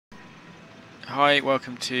Hi,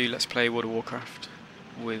 welcome to Let's Play World of Warcraft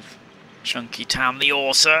with Chunkytown the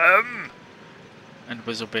Awesome and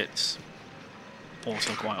Wizzlebits,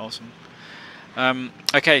 also quite awesome.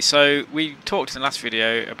 Okay, so we talked in the last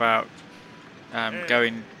video about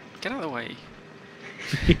going... Get out of the way.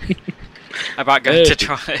 About going to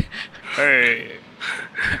try... Hey!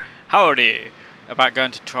 Howdy! About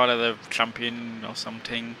going to try the champion or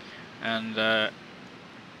something, and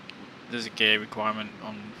there's a gear requirement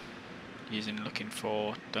on looking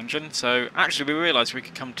for dungeon. So actually we realised we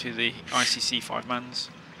could come to the ICC 5-mans.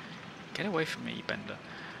 Get away from me, you bender.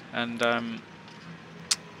 And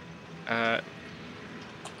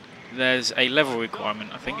there's a level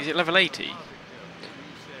requirement, I think. Is it level 80?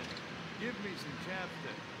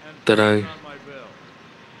 Dunno.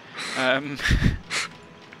 I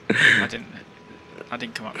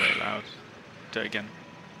didn't come up very loud. Do it again.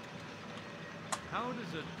 How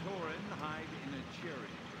does a tauren hide in a cherry?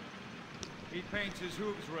 He paints his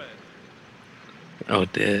hooves red. Oh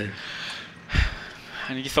dear.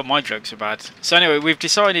 And you thought my jokes were bad. So anyway, we've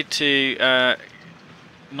decided to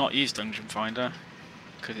not use Dungeon Finder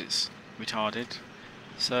because it's retarded.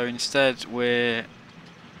 So instead we're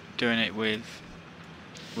doing it with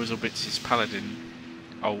Wizzlebits' paladin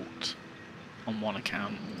alt on one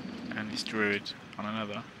account and his druid on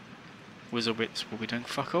another. Wizzlebits will be doing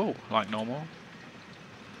fuck all like normal.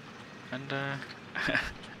 And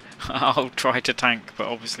I'll try to tank, but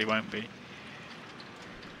obviously won't be.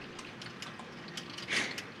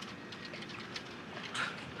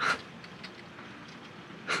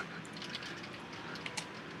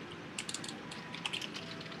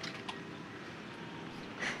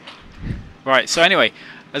 Right, so anyway,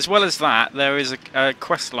 as well as that, there is a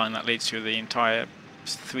quest line that leads through the entire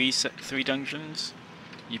three dungeons.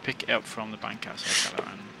 You pick it up from the bank outside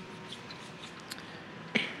Cataclysm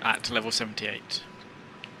at level 78.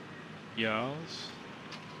 Yes.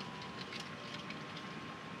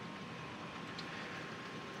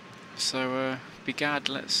 So, begad,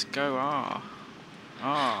 let's go.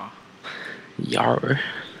 Yar.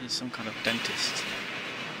 He's some kind of dentist.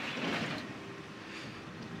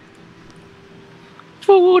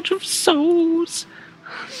 Forge of souls.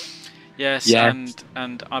 Yes, yes.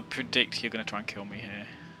 And I predict you're going to try and kill me here.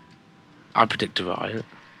 I predict a riot.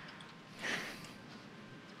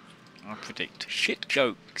 I predict shit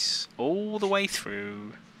jokes all the way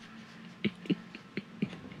through.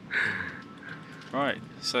 Right,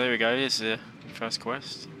 so there we go, here's the first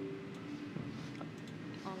quest.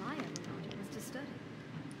 All I ever wanted was to study.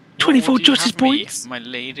 24 What do you justice have me, points! my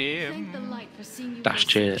lady. Thank the light for seeing you Dash go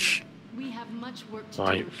cheers. safe. We have much work to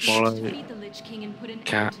Right, do. follow To defeat the Lich King and put an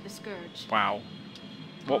Cat. end to the scourge. Wow.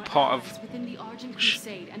 What Our part allies of... within the Argent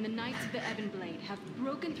Crusade and the Knights of the Ebon Blade have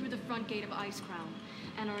broken through the front gate of Icecrown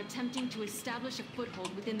and are attempting to establish a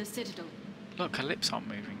foothold within the Citadel. Look, her lips aren't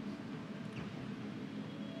moving.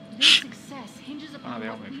 Their success hinges upon they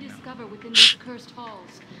are what we moving now. discover within these cursed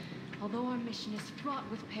halls. Although our mission is fraught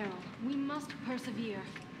with peril, we must persevere.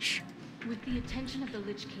 Shh. With the attention of the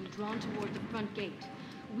Lich King drawn toward the front gate,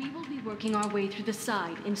 we will be working our way through the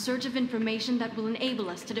side in search of information that will enable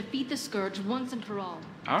us to defeat the Scourge once and for all.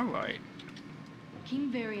 Alright. King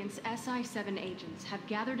Variant's SI-7 agents have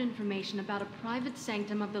gathered information about a private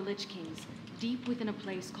sanctum of the Lich King's, deep within a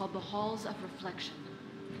place called the Halls of Reflection.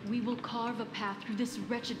 We will carve a path through this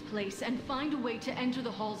wretched place and find a way to enter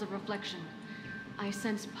the Halls of Reflection. I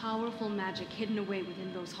sense powerful magic hidden away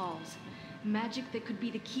within those halls. Magic that could be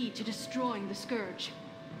the key to destroying the Scourge.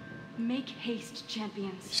 Make haste,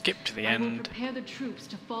 champions. Skip to the I will end. prepare the troops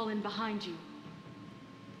to fall in behind you.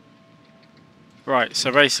 Right,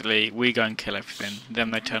 so basically, we go and kill everything. Then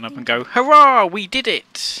they turn up and go, hurrah, we did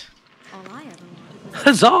it! All I ever wanted was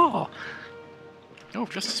Huzzah! Oh,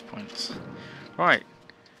 justice points. Right,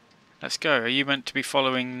 let's go. Are you meant to be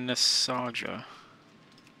following Nasaja?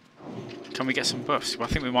 Can we get some buffs? Well,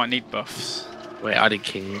 I think we might need buffs. Wait, I did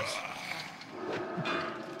kings.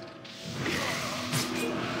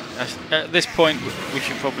 At this point, we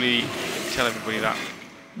should probably tell everybody that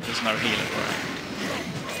there's no healer around.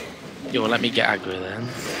 Yo, let me get aggro then.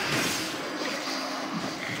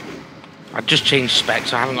 I just changed specs,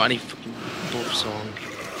 so I haven't got any fucking buffs on.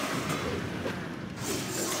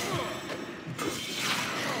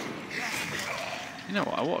 You know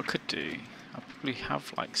what I could do? I probably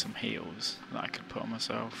have like some heals that I could put on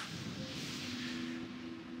myself.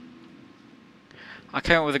 I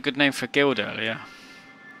came up with a good name for a guild earlier.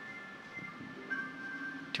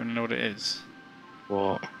 Do you want to know what it is?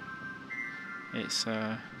 What? It's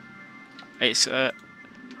a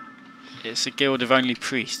guild of only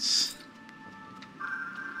priests.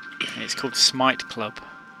 And it's called Smite Club.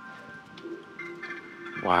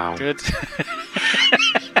 Wow. Good.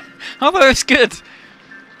 Although it's good.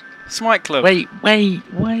 Smite Club. Wait. Wait!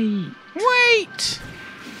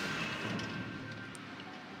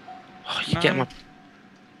 Oh, you get my... Do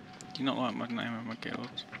you not like my name of my guild?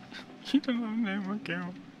 You don't like the name of my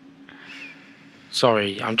guild.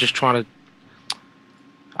 Sorry, I'm just trying to...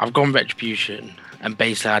 I've gone Retribution, and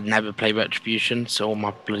basically I'd never play Retribution, so all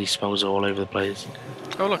my bloody spells are all over the place.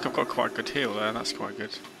 Oh look, I've got quite a good heal there, that's quite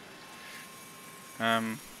good.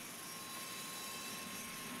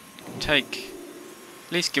 Take...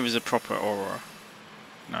 At least give us a proper aura.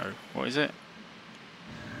 No, what is it?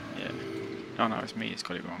 Yeah. Oh no, it's me, it's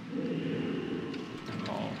got it wrong.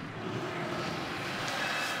 Oh.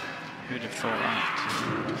 Who'd have thought that?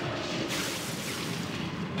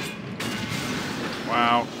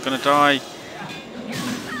 Wow, gonna die.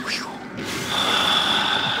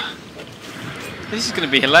 This is gonna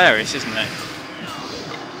be hilarious, isn't it?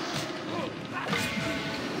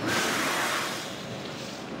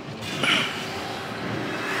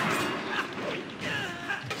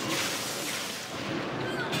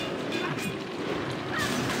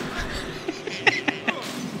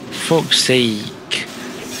 Fuck's sake.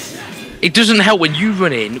 It doesn't help when you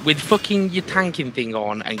run in with fucking your tanking thing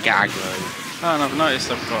on and get aggro. Oh, and I've noticed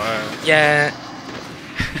I've got a... Yeah.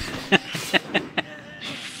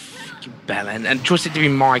 Fucking bellend. And trust it to be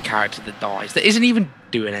my character that dies. That isn't even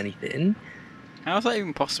doing anything. How is that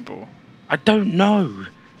even possible? I don't know.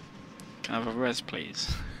 Can I have a res,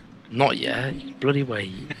 please? Not yet. You bloody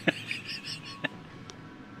wait.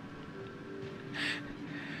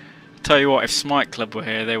 Tell you what, if Smite Club were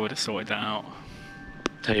here, they would have sorted that out.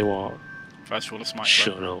 Tell you what. First rule of Smite Club.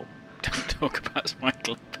 Shut up. Don't talk about Smite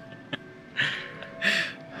Club.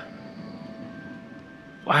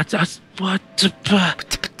 What?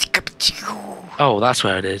 Oh, that's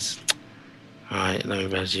where it is. Alright, let me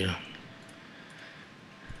res you.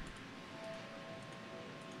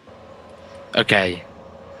 Okay.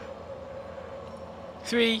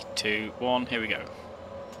 3, 2, 1, here we go.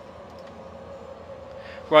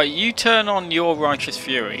 Right, you turn on your Righteous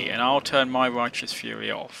Fury, and I'll turn my Righteous Fury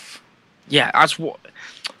off. Yeah, that's what...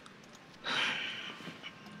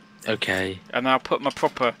 Okay. And I'll put my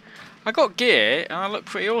proper... I got gear, and I look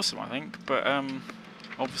pretty awesome, I think, but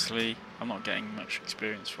obviously I'm not getting much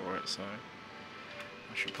experience for it, so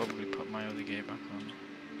I should probably put my other gear back on.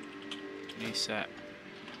 New set.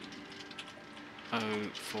 Oh,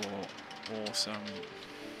 for awesome.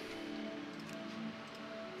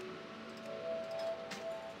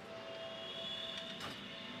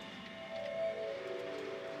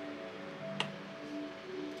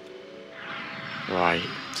 Right.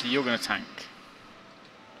 So you're going to tank.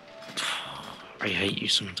 I hate you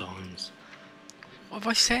sometimes. What have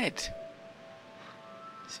I said?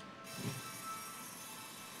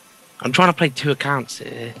 I'm trying to play 2 accounts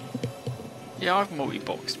here. Yeah, I've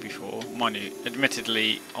multi-boxed before. Mind you,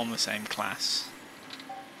 admittedly on the same class.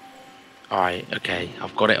 Alright, okay,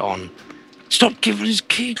 I've got it on. Stop giving us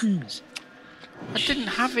kings! I didn't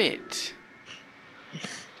have it.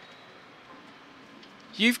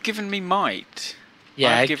 You've given me might.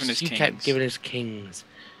 Yeah, I've given us you kings. kept giving us kings.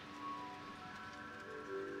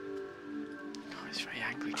 Oh, he's very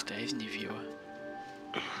angry today, isn't he, viewer?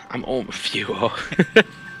 I'm all a viewer.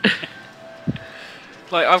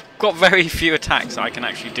 Like, I've got very few attacks that I can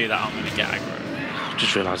actually do that I'm going to get aggro. I've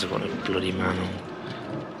just realised I've got a bloody man on.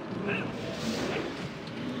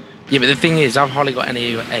 Yeah, but the thing is, I've hardly got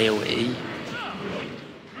any AoE.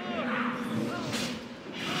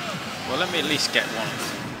 Well, let me at least get one.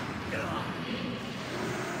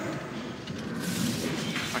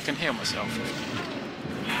 I can heal myself.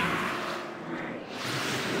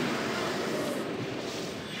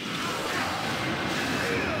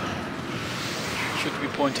 Should we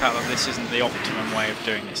point out that this isn't the optimum way of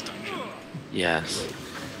doing this dungeon? Yes.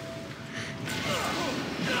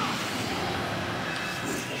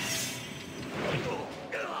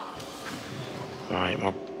 Right,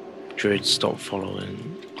 my druid stopped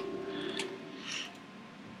following.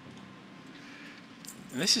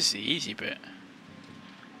 This is the easy bit.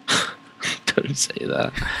 Don't say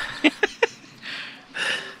that.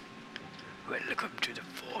 Welcome to the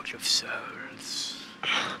Forge of Souls.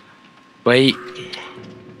 Wait.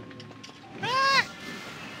 Oh.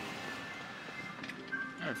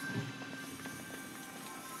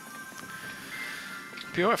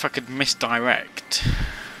 Be alright if I could misdirect.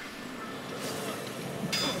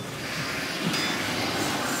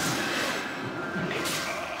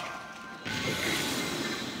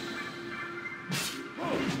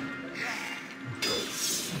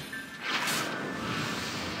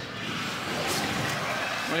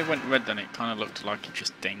 When it went red then it kind of looked like it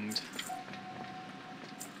just dinged.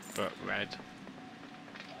 but red.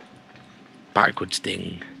 Backwards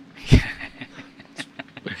ding.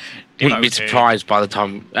 Wouldn't be surprised by the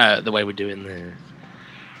time the way we're doing this.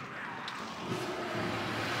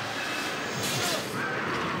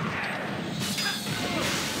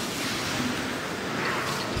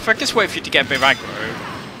 If I just wait for you to get a bit of aggro,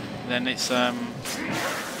 then it's alright.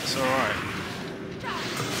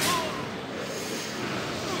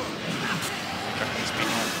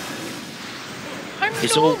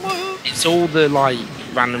 It's all the like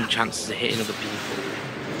random chances of hitting other people.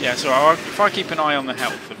 Yeah, so if I keep an eye on the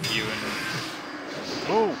health of you and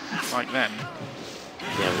like then.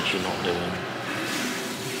 Yeah, which you're not doing.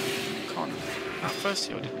 Can't. That first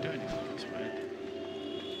heal didn't do anything. It's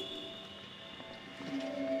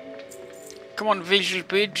weird. Come on, visual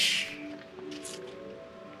bitch.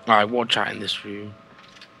 Alright, watch out in this room.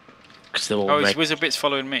 Because they're all is Wizzlebits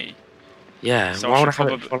following me? Yeah, so why would I have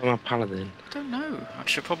it follow my paladin? I don't know. I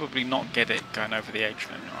should probably not get it going over the edge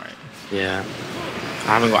then, alright? Yeah.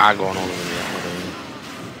 I haven't got aggro on all of them yet, by the way.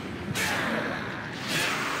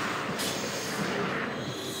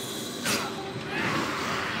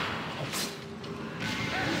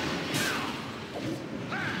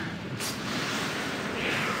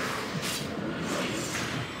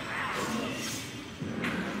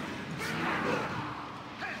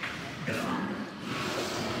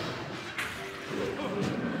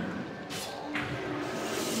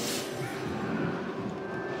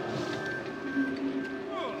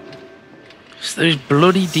 Those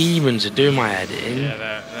bloody demons are doing my head in. Yeah, they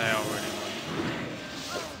are really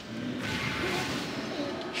annoying.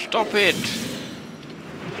 Stop it!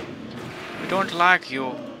 We don't like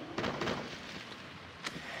you.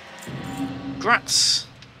 Grats!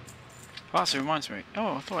 Oh, that reminds me.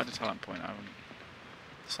 Oh, I thought I had a talent point. I haven't.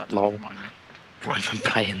 So that doesn't remind me. I'm not even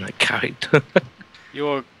playing that character.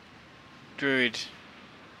 Your druid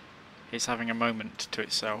is having a moment to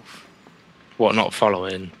itself. What, not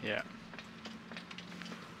following? Yeah.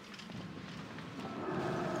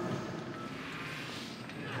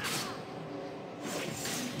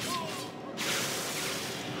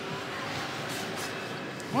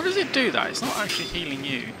 Why does it do that? It's not actually healing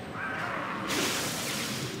you.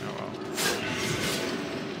 Oh well.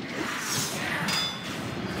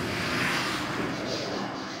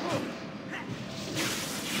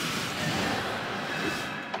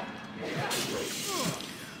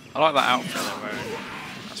 I like that outfit they're wearing.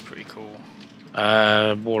 That's pretty cool.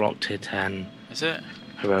 Warlock tier 10. Is it?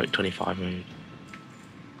 Heroic 25 mood.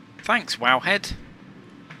 Thanks, Wowhead.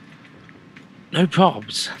 No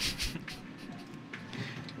probs.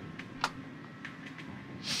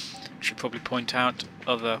 Should probably point out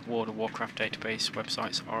other World of Warcraft database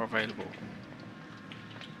websites are available,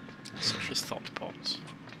 such as Thoughtpots.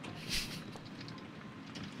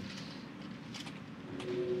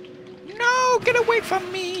 No, get away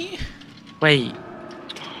from me! Wait.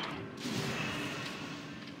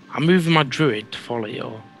 I'm moving my druid to follow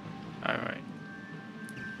you. Alright.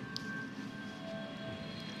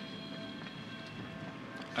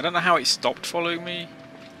 I don't know how it stopped following me.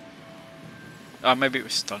 Oh, maybe it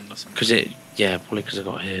was stunned or something. Yeah, probably because I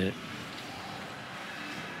got hit.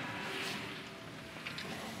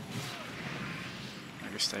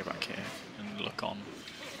 Maybe stay back here and look on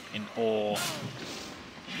in awe.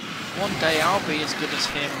 One day I'll be as good as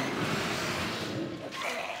him.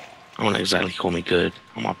 I won't exactly call me good.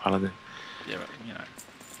 I'm my paladin. Yeah, but you know.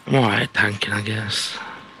 I'm alright at tanking, I guess.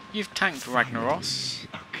 You've tanked Ragnaros.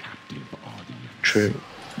 True.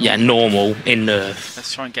 Yeah, normal in nerf.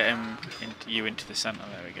 Let's try and get you into the centre.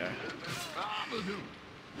 There we go.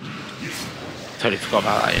 Totally forgot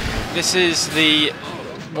about that. Yeah. This is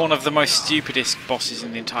one of the most stupidest bosses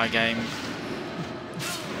in the entire game.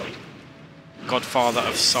 Godfather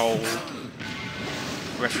of Soul.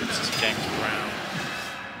 References to James Brown.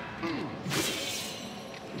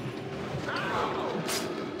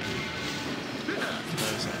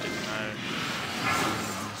 Those I didn't know.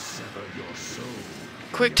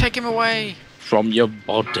 Quick, take him away! From your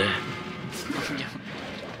body.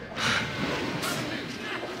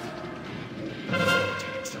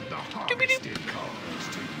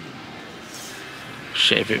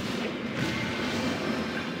 Shit, if it...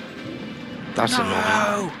 That's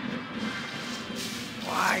annoying.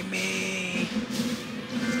 Why me?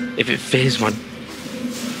 If it fears my...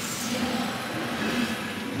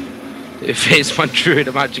 If it fears my druid,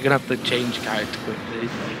 I'm actually gonna have to change character quickly.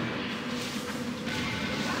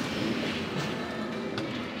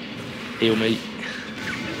 Heal me.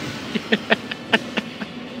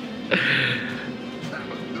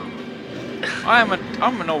 I'm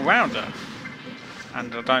an all-rounder,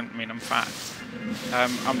 and I don't mean I'm fat.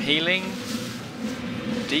 I'm healing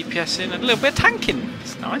DPSing and a little bit of tanking.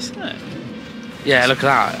 It's nice, isn't it? Yeah, look at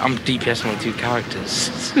that. I'm DPSing on 2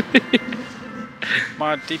 characters.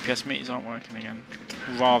 My DPS meters aren't working again.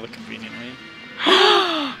 Rather conveniently.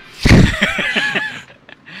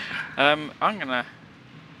 I'm gonna...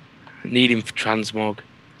 Need him for transmog.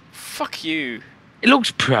 Fuck you. It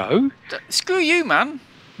looks pro. Screw you, man.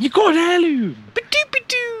 You got an heirloom.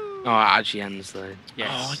 Ba-doo-ba-doo. Oh, it actually ends though.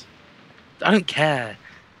 Yes. Oh, I don't care.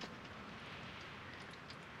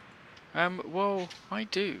 Well, I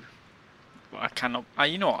do. Well, I cannot...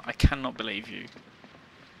 you know what? I cannot believe you.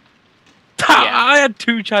 I had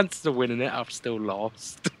 2 chances of winning it. I've still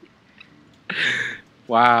lost.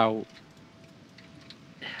 Wow.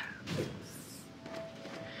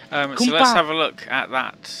 So let's have a look at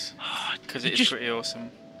that. Because it is pretty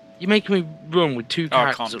awesome. You're making me run with 2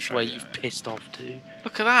 characters up where you. you've pissed off to.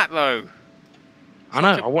 Look at that, though. I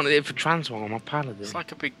know. I wanted it for transmog on my paladin. It's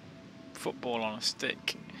like a big football on a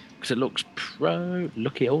stick. Because it looks pro.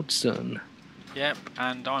 Lucky old son. Yep,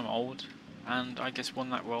 and I'm old. And I just won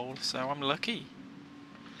that role, so I'm lucky.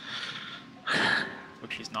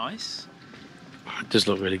 Which is nice. It does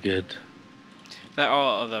look really good. There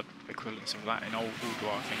are other equivalents of that in old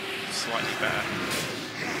War, I think. Slightly better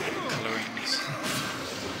colourings.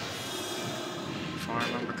 If I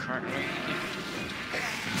remember correctly.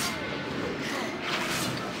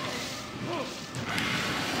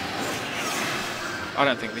 I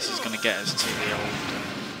don't think this is going to get us to the old...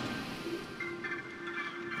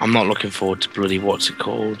 I'm not looking forward to bloody what's it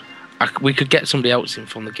called. We could get somebody else in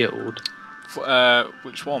from the guild.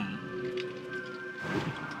 Which one?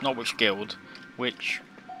 Not which guild. Which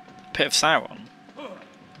Pit of Sauron?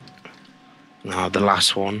 No, the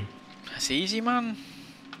last one. That's easy, man.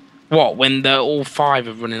 What? When they're all 5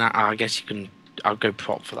 are running out? I guess you can. I'll go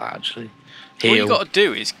prop for that actually. All you got to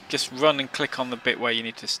do is just run and click on the bit where you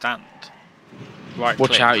need to stand. Right.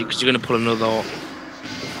 Watch out, because you're going to pull another. I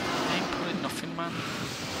ain't pulling nothing, man.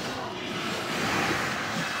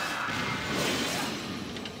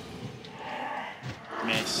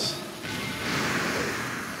 Miss.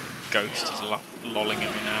 Ghost is lolling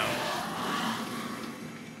at me now.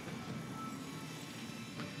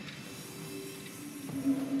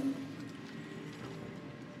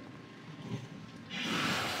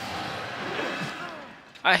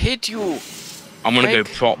 I hit you. I'm gonna go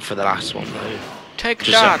prop for the last one though. Take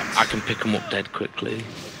just that. So I can pick them up dead quickly.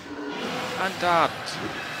 And that.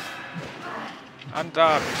 And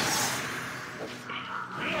that.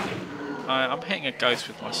 I'm hitting a ghost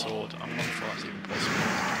with my sword. I'm not sure that's even possible.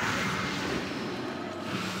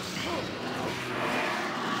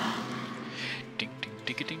 Ding ding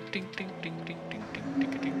ding ding ding ding ding ding ding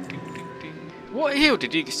ding ding ding ding. What heal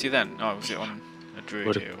did you do then? Oh, was it on a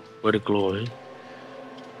druid heal? Word of glory.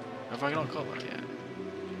 Have I not got that yet?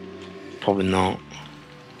 Probably not.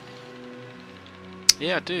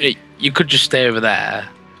 Yeah, I do. You could just stay over there,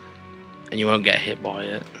 and you won't get hit by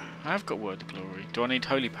it. I have got Word of Glory. Do I need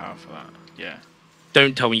Holy Power for that? Yeah.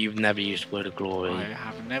 Don't tell me you've never used Word of Glory. I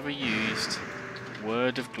have never used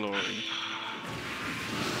Word of Glory.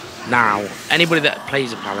 Now, anybody that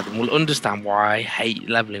plays a paladin will understand why I hate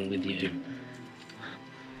leveling with you.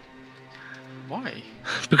 Why?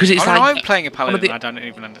 Because it's like I'm playing a paladin and I don't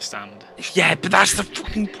even understand. Yeah, but that's the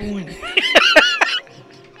fucking point.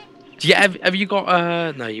 Have you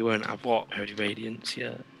got no, you won't have what? Holy Radiance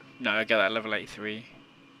yet. No, I get that at level 83.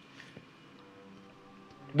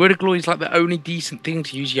 Word of Glory is like the only decent thing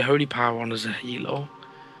to use your holy power on as a healer.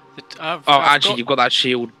 You've got that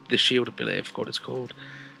shield, the shield ability, I forgot what it's called.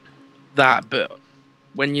 That, but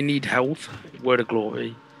when you need health, Word of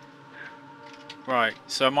Glory. Right,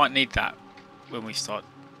 so I might need that when we start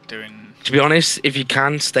doing... To be honest, if you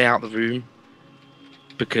can, stay out the room.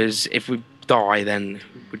 Because if we die, then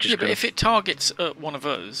we're just but if it targets one of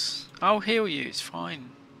us, I'll heal you, it's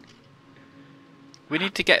fine. We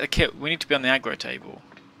need to get the kill. We need to be on the aggro table.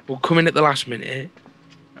 We'll come in at the last minute.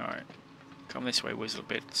 Alright. Come this way,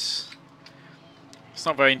 Wizzlebits. It's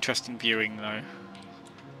not very interesting viewing, though.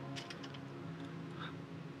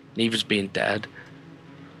 Neither's being dead.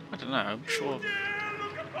 I don't know, I'm sure.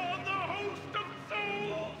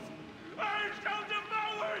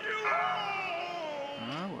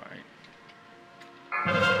 Alright.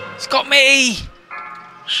 It's got me!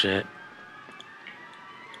 Shit.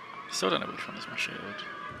 Still don't know which one is my shield.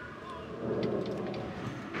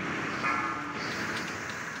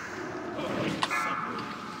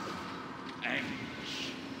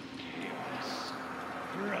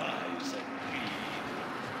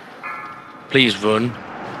 Please run.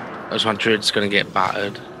 That's my druid's gonna get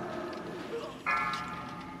battered.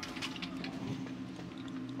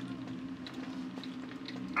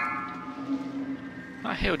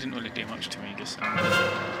 That didn't really do much to me just then.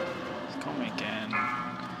 Call me again.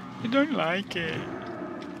 You don't like it.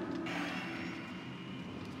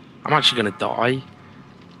 I'm actually gonna die.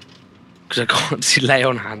 Because I can't see lay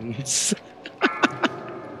on hands.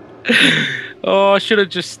 Oh, I should have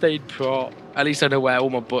just stayed prop. At least I know where all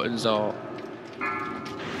my buttons are.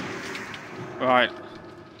 Right.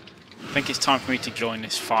 I think it's time for me to join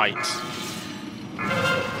this fight.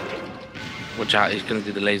 Watch out, he's gonna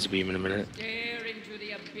do the laser beam in a minute. Stare into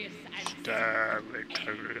the abyss and Stare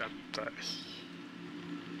into the abyss.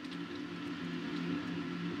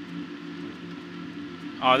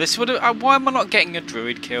 Oh, this would have. Why am I not getting a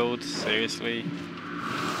druid killed? Seriously.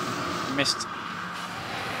 Missed a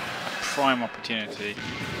prime opportunity.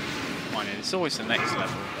 Mind you, it's always the next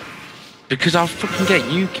level. Because I'll fucking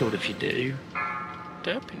get you killed if you do.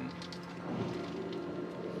 Derping.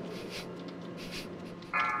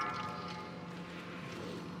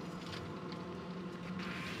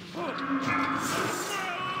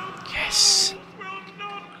 Yes.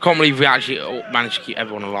 I can't believe we actually managed to keep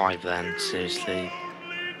everyone alive then, seriously.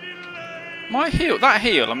 My heal, that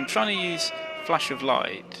heal, I'm trying to use Flash of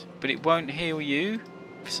Light, but it won't heal you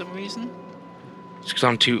for some reason. It's because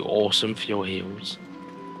I'm too awesome for your heals.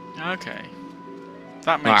 Okay.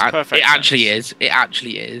 That makes perfect sense. It actually is. It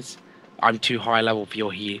actually is. I'm too high level for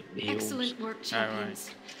your heals. Excellent work,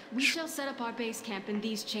 champions. We shall set up our base camp in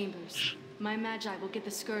these chambers. My Magi will get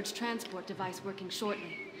the Scourge transport device working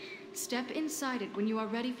shortly. Step inside it when you are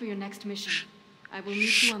ready for your next mission. I will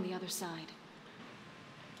meet you on the other side.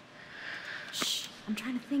 Shh, I'm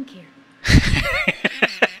trying to think here.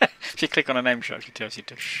 If you click on a name shot, it tells you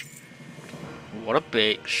to shh. What a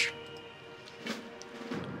bitch.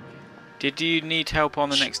 Did you need help on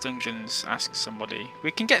the next dungeons? Ask somebody.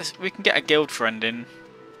 We can get a guild friend in.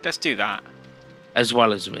 Let's do that. As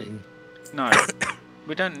well as me. No.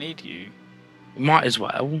 We don't need you. Might as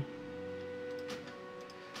well.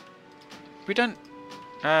 We don't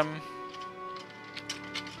Might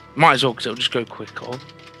as well, because it'll just go quicker.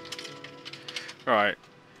 Right.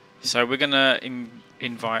 So we're gonna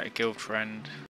invite a guild friend.